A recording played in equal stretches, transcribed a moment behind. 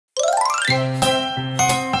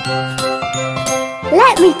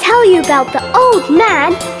Let me tell you about the old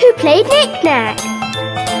man who played knick-knack.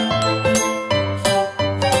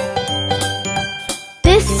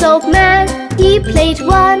 This old man, he played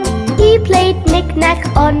one. He played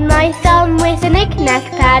knick-knack on my thumb with a knick-knack,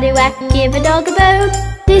 paddywhack, give a dog a bone.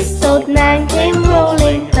 This old man came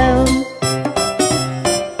rolling home.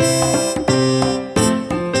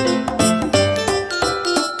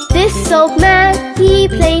 This old man, he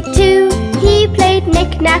played two. He played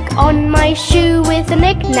knick-knack on my shoe with a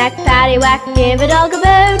knick-knack, paddywhack, give a dog a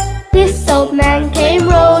bone. This old man came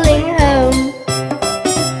rolling home.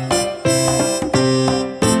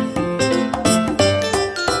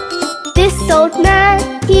 This old man,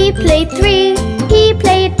 he played three. He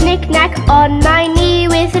played knick-knack on my knee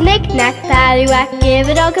with a knick-knack, paddywhack, give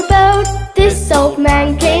a dog a bone. This old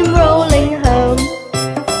man came rolling home.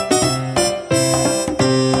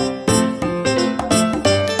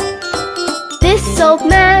 This old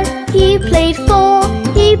man, he played four.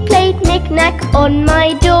 He played knick-knack on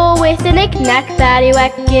my door with a knick-knack,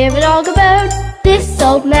 paddywhack, give a dog a bone. This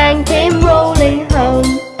old man came rolling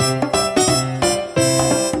home.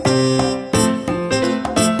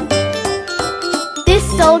 This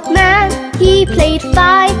old man, he played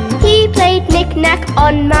five. He played knick-knack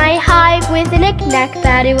on my hive with a knick-knack,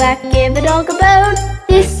 paddywhack, give a dog a bone.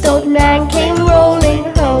 This old man came rolling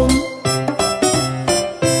home.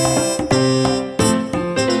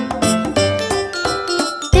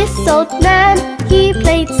 This old man, he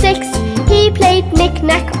played six. He played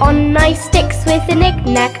knick-knack on my sticks with a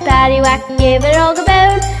knick-knack, paddywhack, give a dog a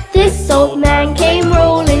bone. This old man came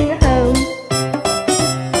rolling home.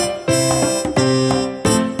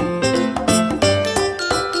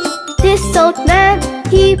 This old man,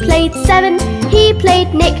 he played seven. He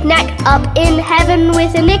played knick-knack up in heaven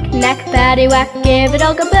with a knick-knack, paddywhack, give a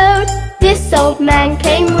dog a bone. This old man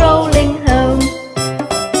came rolling home.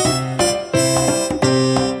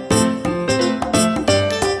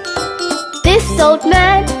 This old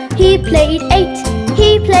man, he played eight.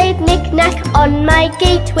 He played knick-knack on my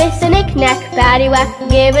gate with a knick-knack, paddywhack,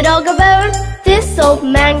 give a dog a bone. This old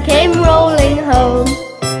man came rolling home.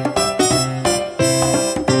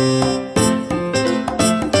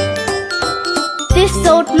 This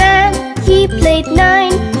old man, he played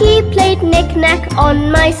nine. He played knick-knack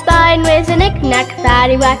on my spine with a knick-knack,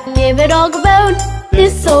 paddywhack, give a dog a bone.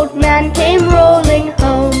 This old man came rolling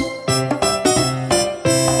home.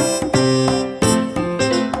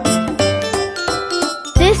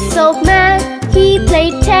 This old man, he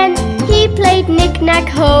played ten. He played knick-knack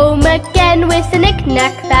home again with a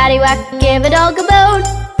knick-knack, paddywhack, give a dog a bone.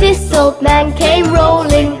 This old man came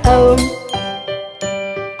rolling home.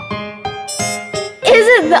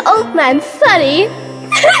 Isn't the old man funny?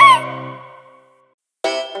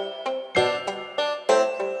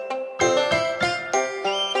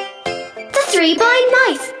 The three blind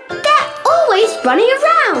mice, they're always running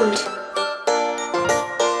around.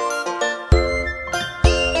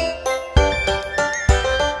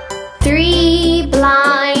 Three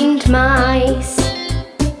blind mice,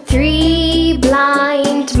 three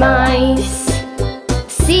blind mice.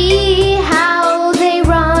 See how they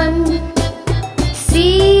run,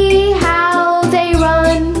 see how they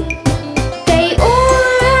run. They all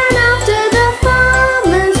ran after the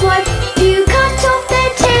farmer's wife, who cut off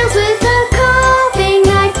their tails with a carving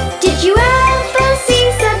knife. Did you ever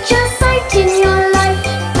see such a sight in your life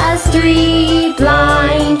as three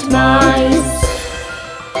blind mice?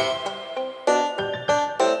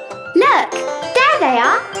 Look, there they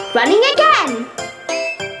are, running again.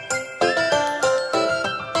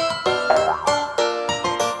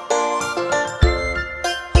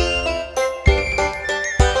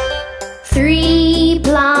 Three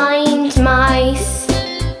blind mice,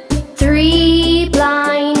 three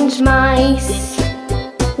blind mice,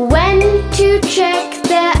 went to check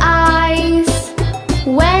their eyes,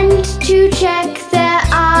 went to check their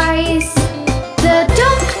eyes. The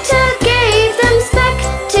doctor gave them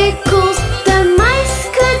spectacles. The mice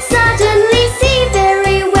could suddenly see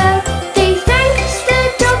very well. They thanked the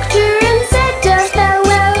doctor and said a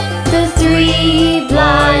farewell. The three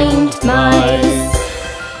blind mice.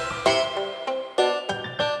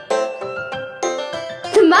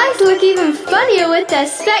 The mice look even funnier with their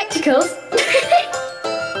spectacles.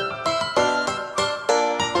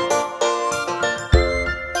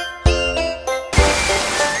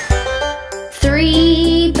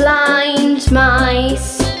 Three blind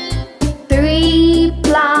mice, three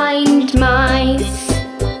blind mice,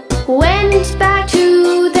 went back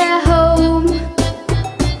to their home,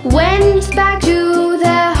 went back to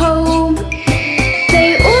their home.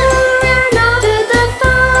 They all ran after the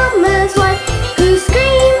farmer's wife, who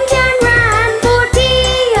screamed and ran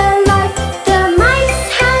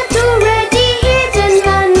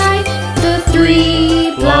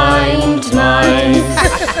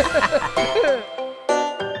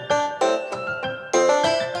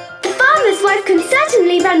wife can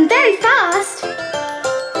certainly run very fast.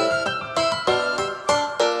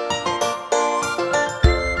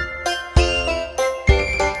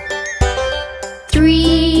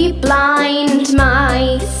 3 blind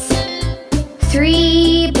mice.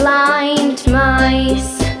 3 blind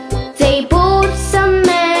mice.